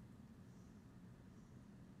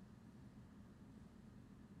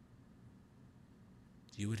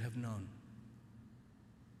 You would have known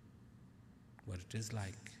what it is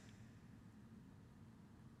like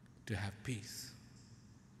to have peace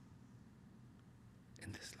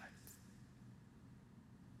in this life.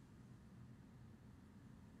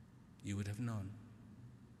 You would have known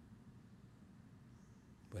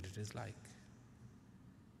what it is like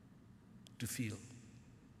to feel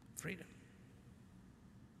freedom.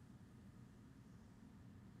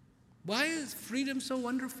 Why is freedom so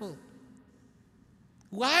wonderful?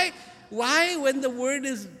 Why when the word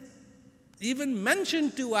is even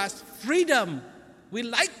mentioned to us, freedom, we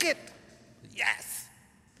like it? Yes.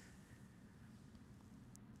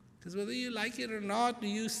 Because whether you like it or not, do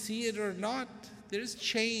you see it or not, there's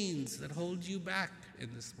chains that hold you back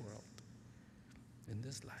in this world, in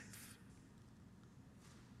this life.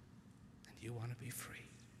 And you want to be free.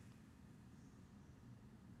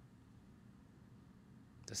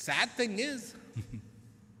 The sad thing is,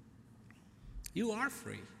 you are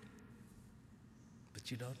free, but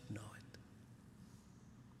you don't know it.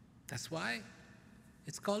 That's why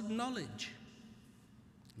it's called knowledge.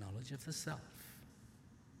 Knowledge of the self.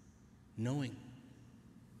 Knowing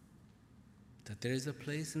that there is a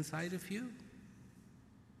place inside of you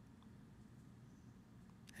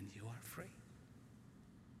and you are free.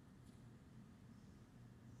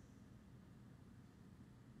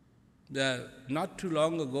 Not too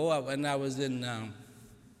long ago, when I was in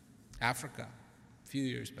Africa, a few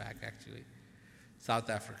years back actually, South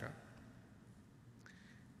Africa,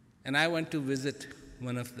 and I went to visit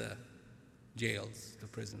one of the jails, the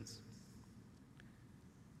prisons.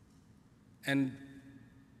 And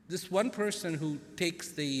this one person who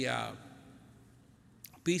takes the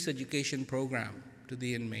peace education program to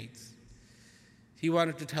the inmates, he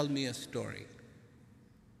wanted to tell me a story.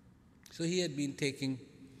 So he had been taking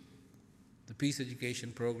the peace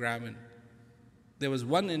education program, and there was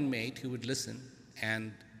one inmate who would listen,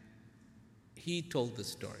 and he told the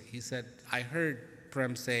story. He said, I heard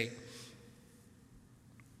Prem say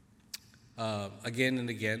again and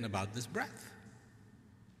again about this breath.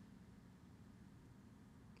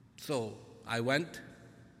 So I went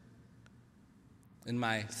in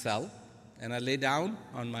my cell and I lay down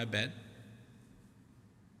on my bed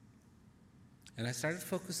and I started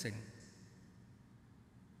focusing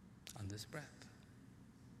on this breath.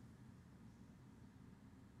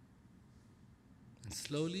 And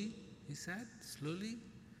slowly, he said, slowly,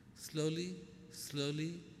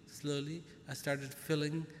 I started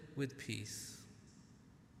filling with peace.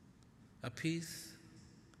 A peace,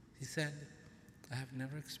 he said, I have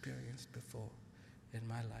never experienced before in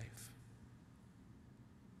my life.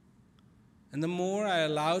 And the more I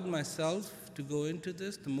allowed myself to go into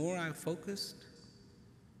this, the more I focused,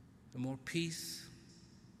 the more peace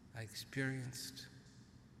I experienced.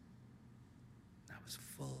 I was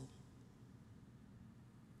full.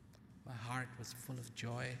 My heart was full of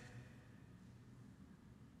joy.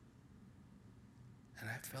 And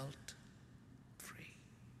I felt free.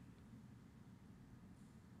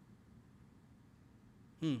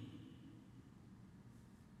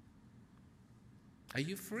 Are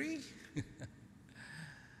you free?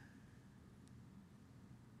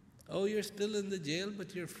 Oh, you're still in the jail,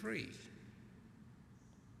 but you're free.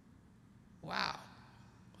 Wow.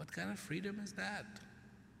 What kind of freedom is that?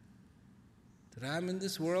 That I'm in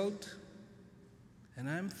this world and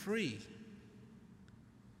I'm free.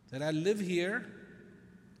 That I live here.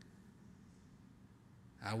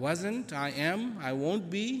 I wasn't, I am, I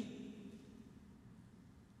won't be.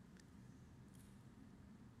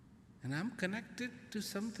 And I'm connected to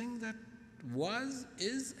something that was,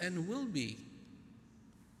 is, and will be.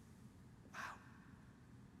 Wow.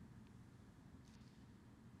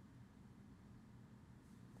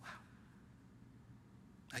 Wow.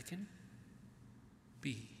 I can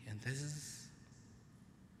be. And this is,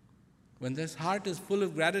 when this heart is full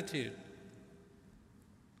of gratitude,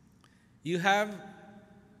 you have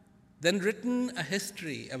then written a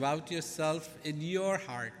history about yourself in your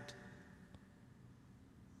heart.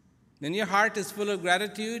 When your heart is full of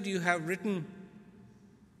gratitude, you have written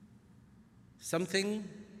something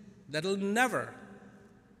that will never,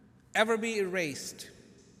 ever be erased.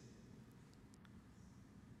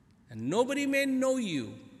 and nobody may know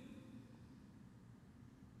you.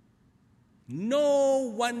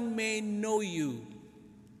 No one may know you.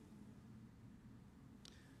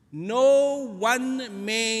 No one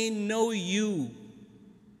may know you,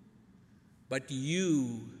 but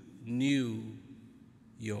you knew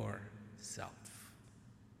yourself.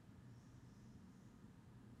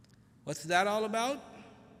 What's that all about?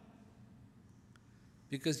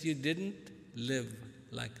 Because you didn't live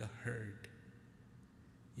like a herd.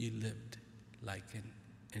 You lived like an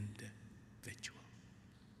individual.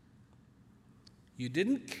 You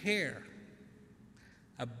didn't care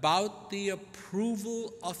about the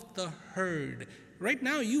approval of the herd. Right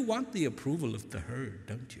now, you want the approval of the herd,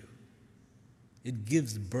 don't you? It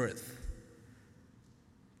gives birth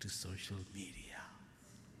to social media.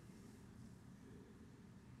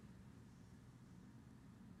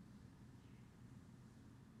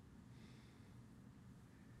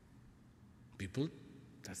 People,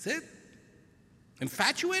 that's it.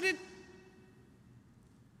 Infatuated.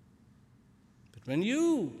 But when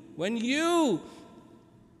you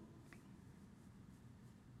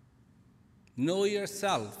know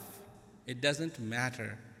yourself, it doesn't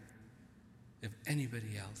matter if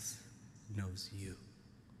anybody else knows you.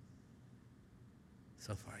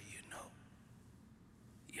 So far you know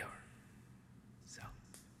yourself.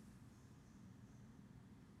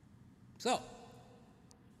 So,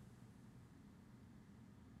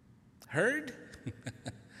 herd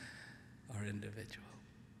or individual?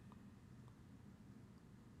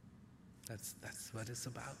 That's what it's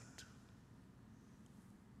about.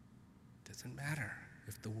 Doesn't matter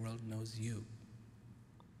if the world knows you.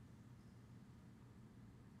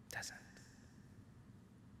 Doesn't.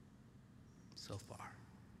 So far,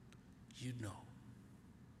 you know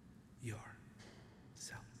yourself.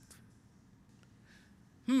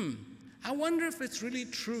 I wonder if it's really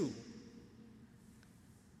true.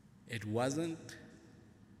 It wasn't,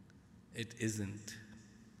 it isn't,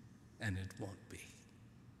 and it won't be.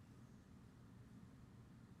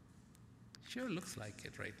 Sure looks like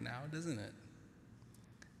it right now, doesn't it?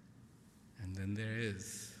 And then there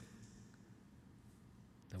is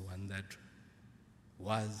the one that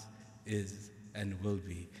was, is, and will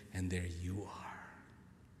be, and there you are.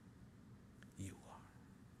 You are.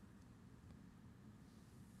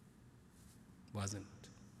 Wasn't,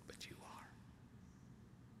 but you are.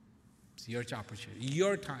 It's your opportunity,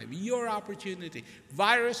 your time, your opportunity.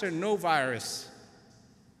 Virus or no virus.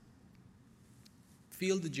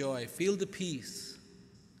 Feel the joy, feel the peace,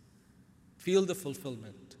 feel the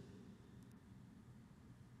fulfillment.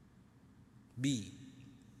 Be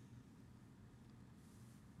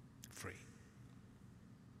free.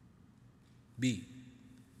 Be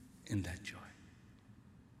in that joy.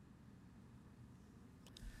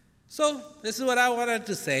 So, this is what I wanted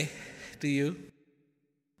to say to you.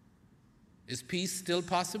 Is peace still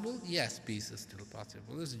possible? Yes, peace is still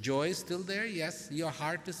possible. Is joy still there? Yes. Your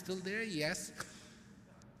heart is still there? Yes.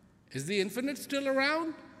 Is the infinite still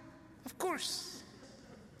around? Of course.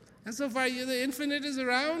 And so far the infinite is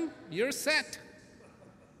around, you're set.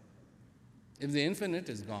 If the infinite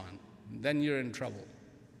is gone, then you're in trouble.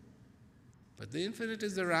 But the infinite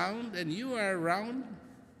is around and you are around,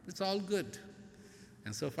 it's all good.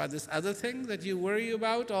 And so far this other thing that you worry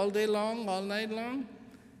about all day long, all night long,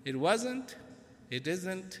 it wasn't, it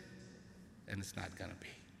isn't, and it's not going to be.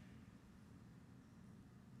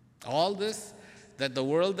 All this, that the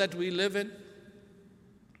world that we live in,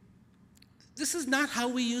 this is not how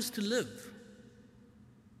we used to live.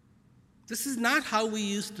 This is not how we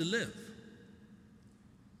used to live.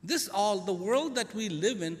 The world that we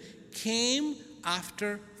live in came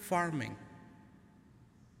after farming.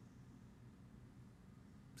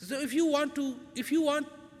 So if you want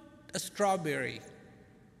a strawberry,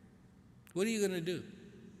 what are you going to do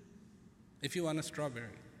if you want a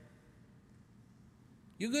strawberry?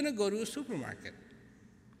 You're going to go to a supermarket.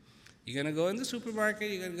 You're going to go in the supermarket,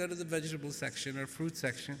 you're going to go to the vegetable section or fruit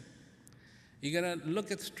section. You're going to look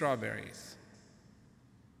at strawberries,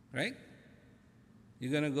 right?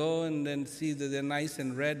 You're going to go and then see that they're nice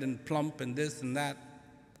and red and plump and this and that.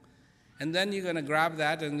 And then you're going to grab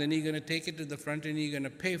that and then you're going to take it to the front and you're going to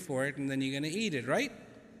pay for it and then you're going to eat it, right?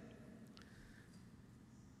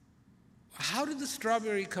 How did the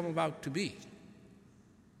strawberry come about to be?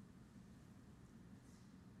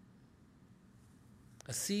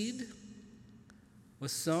 A seed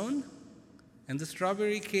was sown, and the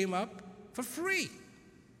strawberry came up for free.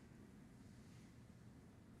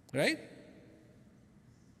 Right?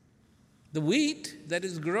 The wheat that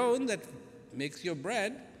is grown, that makes your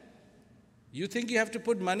bread, you think you have to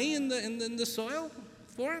put money in the soil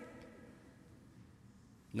for it?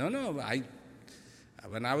 No.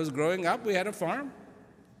 When I was growing up, we had a farm.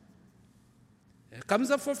 It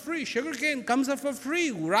comes up for free. Sugarcane comes up for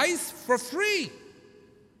free. Rice for free.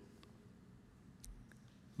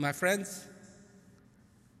 My friends,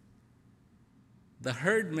 the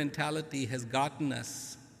herd mentality has gotten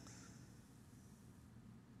us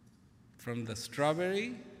from the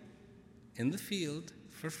strawberry in the field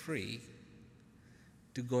for free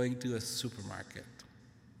to going to a supermarket.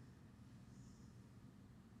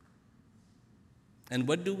 And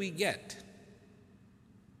what do we get?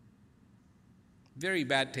 Very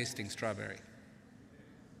bad tasting strawberry.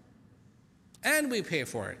 And we pay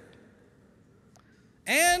for it.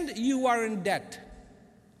 And you are in debt.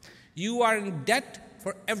 You are in debt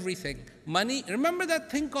for everything. Money, remember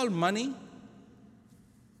that thing called money?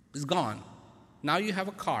 Is gone. Now you have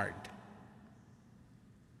a card.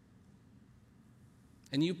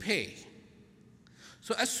 And you pay.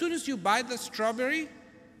 So as soon as you buy the strawberry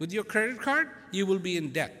with your credit card, you will be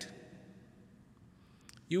in debt.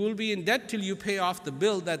 You will be in debt till you pay off the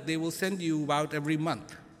bill that they will send you about every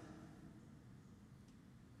month.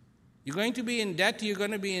 You're going to be in debt, you're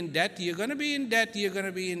going to be in debt, you're going to be in debt, you're going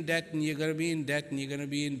to be in debt, and you're going to be in debt, and you're going to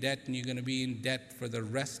be in debt, and you're going to be in debt for the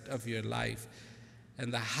rest of your life.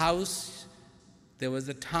 And the house, there was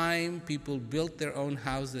a time people built their own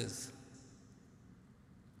houses.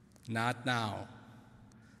 Not now.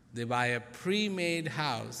 They buy a pre-made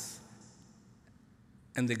house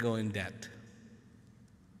and they go in debt.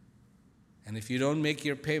 And if you don't make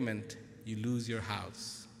your payment, you lose your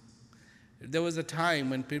house. There was a time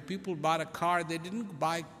when people bought a car, they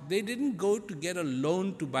didn't go to get a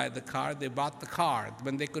loan to buy the car, they bought the car.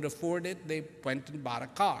 When they could afford it, they went and bought a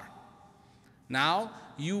car. Now,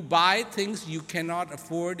 you buy things you cannot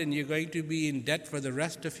afford and you're going to be in debt for the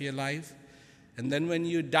rest of your life. And then when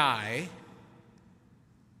you die,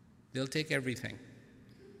 they'll take everything.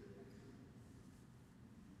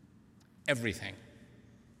 Everything.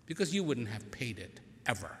 Because you wouldn't have paid it,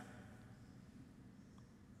 ever.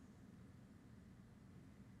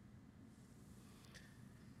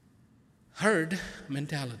 Herd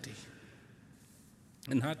mentality,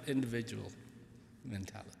 and not individual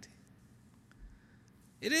mentality.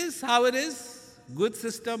 It is how it is. Good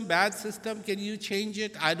system, bad system. Can you change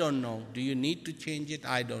it? I don't know. Do you need to change it?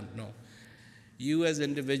 I don't know. You as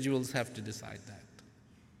individuals have to decide that.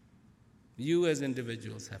 You as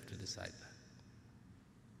individuals have to decide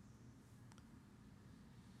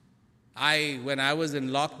that. When I was in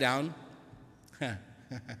lockdown,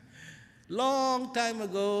 long time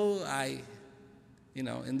ago, in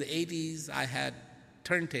the 80s, I had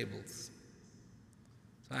turntables.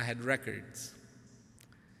 So I had records.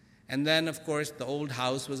 And then, of course, the old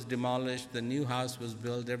house was demolished, the new house was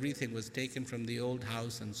built, everything was taken from the old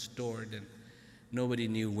house and stored, and nobody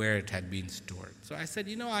knew where it had been stored. So I said,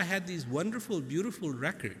 I had these wonderful, beautiful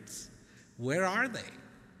records. Where are they?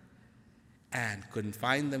 And couldn't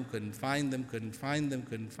find them. And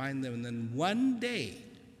then one day,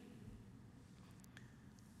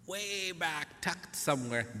 way back, tucked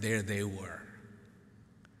somewhere, there they were.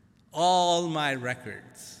 All my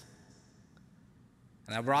records.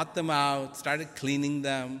 And I brought them out, started cleaning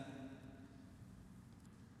them.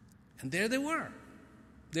 And there they were.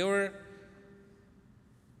 They were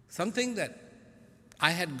something that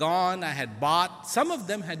I had bought. Some of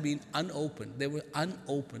them had been unopened. They were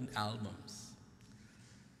unopened albums.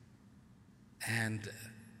 And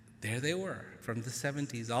there they were from the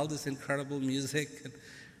 70s, all this incredible music.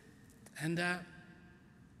 And there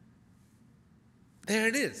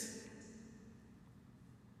it is.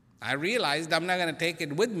 I realized I'm not going to take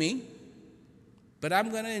it with me, but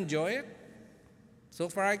I'm going to enjoy it. So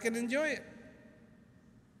far I can enjoy it.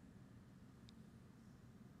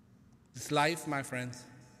 This life, my friends,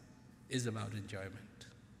 is about enjoyment.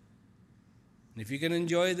 And if you can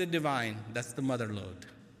enjoy the divine, that's the mother lode.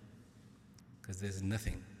 Because there's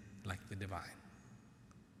nothing like the divine.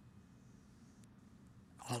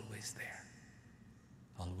 Always there.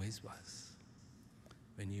 Always was.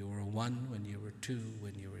 When you were 1, when you were 2,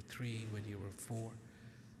 when you were 3, when you were 4,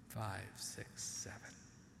 5, 6, 7.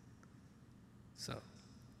 So,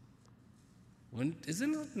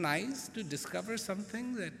 isn't it nice to discover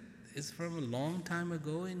something that is from a long time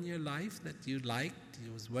ago in your life that you liked?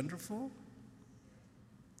 It was wonderful.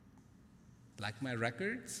 Like my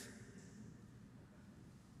records?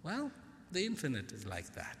 Well, the infinite is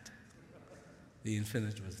like that. The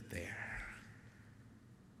infinite was there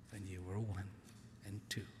when you were 1 and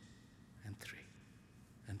 2 and 3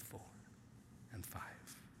 and 4 and 5,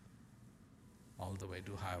 all the way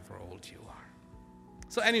to however old you are.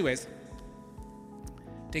 So anyways,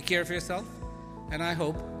 take care of yourself, and I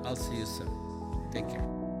hope I'll see you soon. Take care.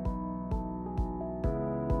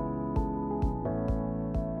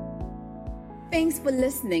 Thanks for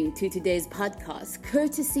listening to today's podcast,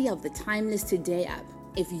 courtesy of the Timeless Today app.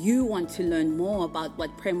 If you want to learn more about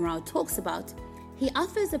what Prem Rao talks about, he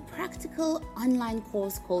offers a practical online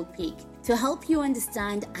course called Peak to help you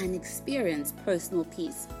understand and experience personal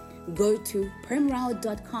peace. Go to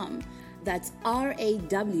premrao.com, that's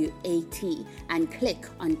RAWAT, and click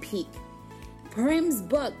on Peak. Prem's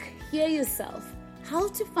book, Hear Yourself, How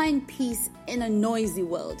to Find Peace in a Noisy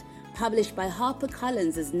World, published by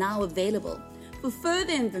HarperCollins, is now available. For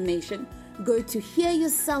further information, go to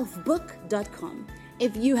hearyourselfbook.com.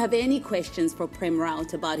 If you have any questions for Prem Rao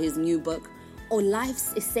about his new book or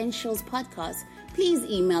Life's Essentials podcast, please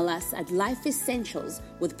email us at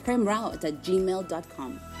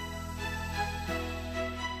lifeessentials@premrao@gmail.com.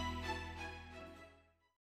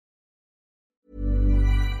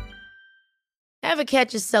 Ever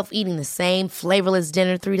catch yourself eating the same flavorless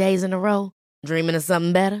dinner 3 days in a row? Dreaming of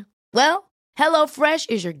something better? Well, HelloFresh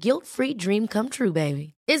is your guilt-free dream come true,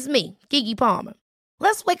 baby. It's me, Keke Palmer.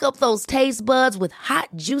 Let's wake up those taste buds with hot,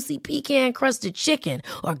 juicy pecan-crusted chicken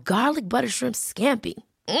or garlic butter shrimp scampi.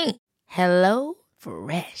 Hello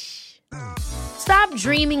Fresh. Stop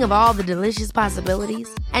dreaming of all the delicious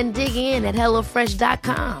possibilities and dig in at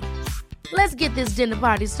HelloFresh.com. Let's get this dinner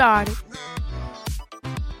party started.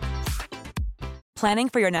 Planning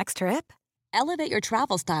for your next trip? Elevate your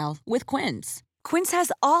travel style with Quince. Quince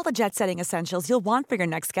has all the jet-setting essentials you'll want for your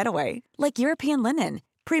next getaway, like European linen,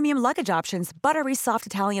 premium luggage options, buttery soft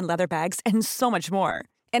Italian leather bags, and so much more.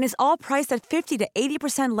 And is all priced at 50 to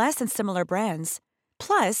 80% less than similar brands.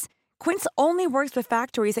 Plus, Quince only works with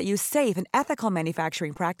factories that use safe and ethical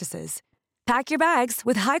manufacturing practices. Pack your bags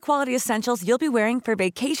with high-quality essentials you'll be wearing for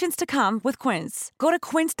vacations to come with Quince. Go to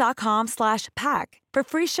quince.com/pack for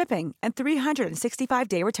free shipping and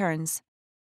 365-day returns.